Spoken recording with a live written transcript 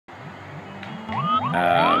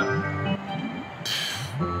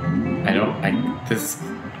This...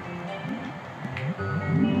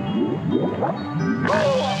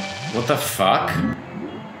 What the fuck?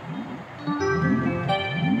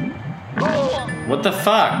 What the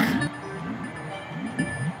fuck?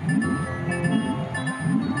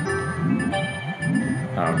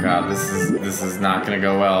 Oh god, this is not gonna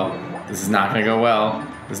go well. This is not gonna go well.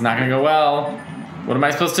 This is not gonna go well. What am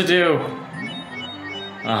I supposed to do?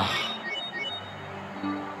 Oh.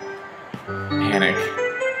 Panic.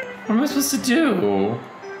 What am I supposed to do?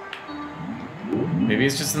 Maybe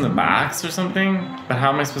it's just in the box or something? But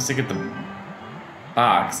how am I supposed to get the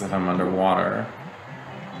box if I'm underwater?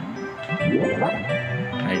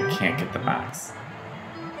 I can't get the box.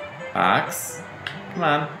 Box? Come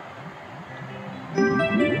on.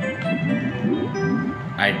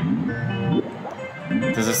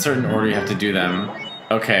 There's a certain order you have to do them.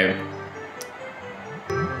 Okay.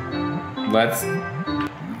 Let's...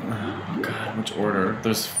 Oh god, which order?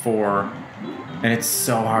 There's 4. And it's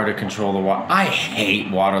so hard to control the water. I hate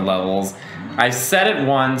water levels. I said it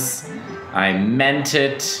once. I meant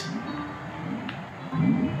it.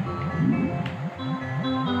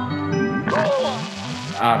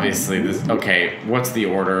 Obviously this... Okay, what's the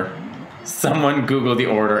order? Someone Google the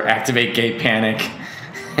order. Activate gate panic.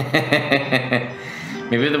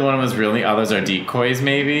 Maybe the one was real, the others are decoys,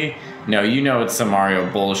 maybe? No, you know it's some Mario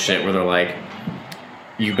bullshit where they're like,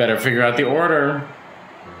 you better figure out the order.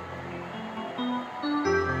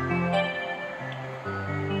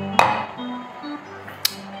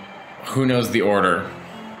 Who knows the order?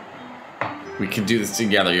 We can do this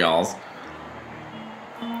together, y'all.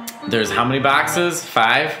 There's how many boxes?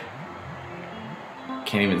 5?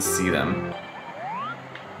 Can't even see them.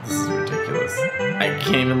 This is ridiculous. I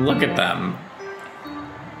can't even look at them.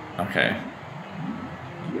 Okay.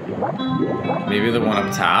 Maybe the one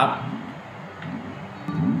up top?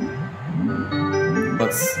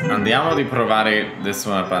 Andiamo di provare this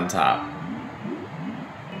one up on top.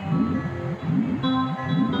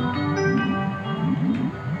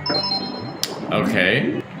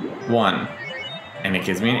 Okay. 1. And it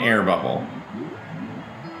gives me an air bubble.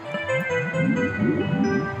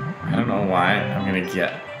 I don't know why I'm gonna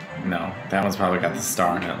get... No, that one's probably got the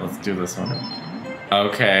star in it. Let's do this one.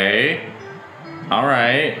 Okay.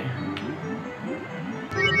 Alright.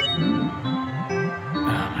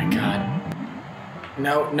 Oh my god.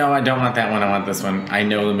 No, no, I don't want that one. I want this one. I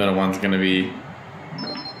know the middle one's gonna be...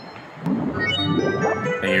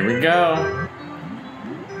 Here we go.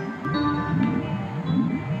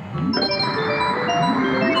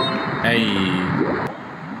 Hey.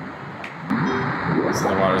 So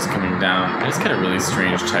the water's coming down. I just got a really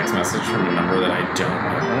strange text message from a number that I don't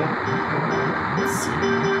know. Let's see.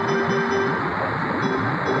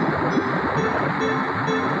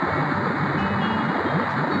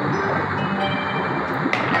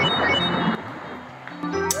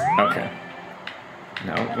 Okay.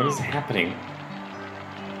 No, what is happening?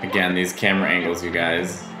 Again, these camera angles, you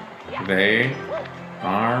guys. They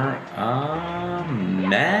are a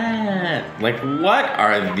mess. Like, what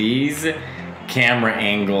are these camera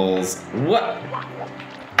angles? What?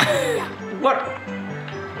 What?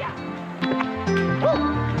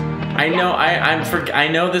 I know. I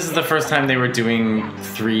know this is the first time they were doing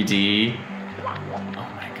 3D. Oh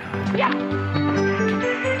my god.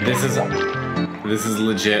 This is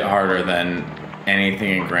legit harder than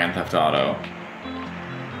anything in Grand Theft Auto.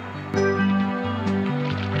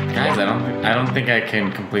 Guys, I don't think I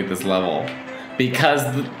can complete this level because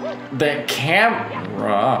the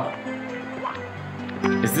camera.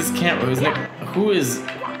 Is this camera? Isn't it? Who is?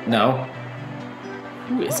 No.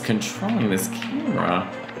 Who is controlling this camera?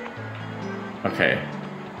 Okay.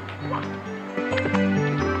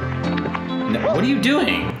 No, what are you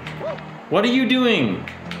doing? What are you doing?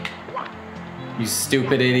 You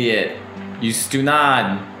stupid idiot. You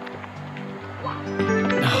stunad. Oh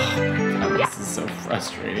my god, this is so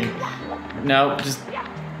frustrating. No, just...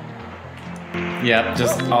 Yep,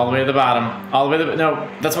 just all the way to the bottom. All the way to the... No,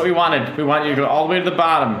 that's what we wanted. We wanted you to go all the way to the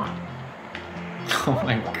bottom. Oh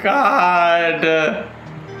my god.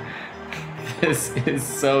 This is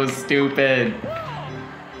so stupid.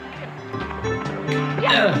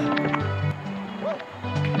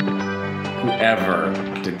 Whoever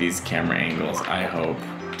did these camera angles, I hope,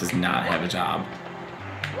 does not have a job.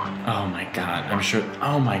 Oh my god, I'm sure...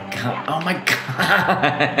 Oh my god, oh my god!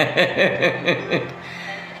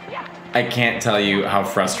 I can't tell you how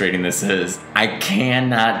frustrating this is. I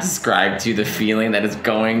cannot describe to you the feeling that is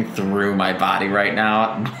going through my body right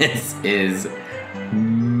now. This is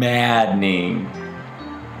maddening.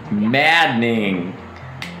 Maddening.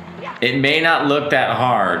 It may not look that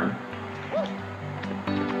hard.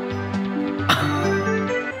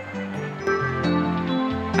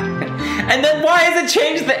 And then why has it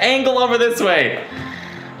changed the angle over this way?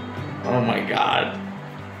 Oh my god.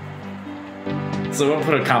 So we'll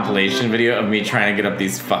put a compilation video of me trying to get up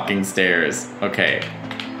these fucking stairs. Okay.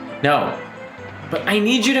 No. But I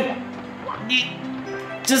need you to...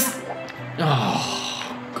 Just...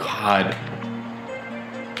 Oh, God.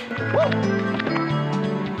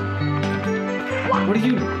 What are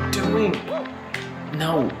you doing?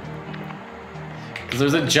 No. Because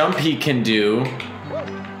there's a jump he can do.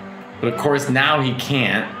 But of course now he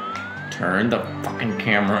can't. Turn the fucking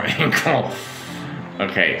camera angle.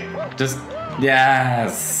 Okay. Just...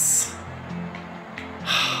 Yes.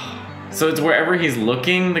 So it's wherever he's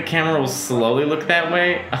looking, the camera will slowly look that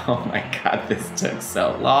way. Oh my god, this took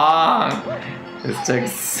so long. This took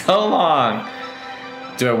so long.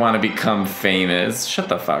 Do I want to become famous? Shut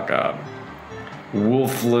the fuck up.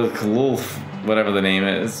 Wolf, whatever the name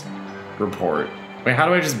is. Report. Wait, how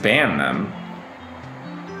do I just ban them?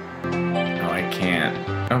 Oh, I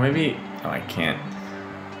can't. Oh, maybe... Oh, I can't.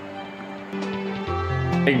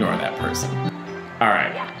 Ignore that person.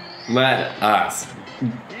 Alright. Let us...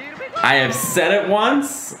 I have said it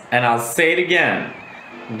once, and I'll say it again.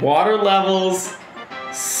 Water levels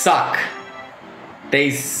suck.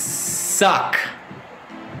 They suck.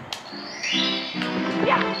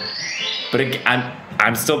 But again,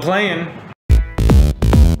 I'm still playing.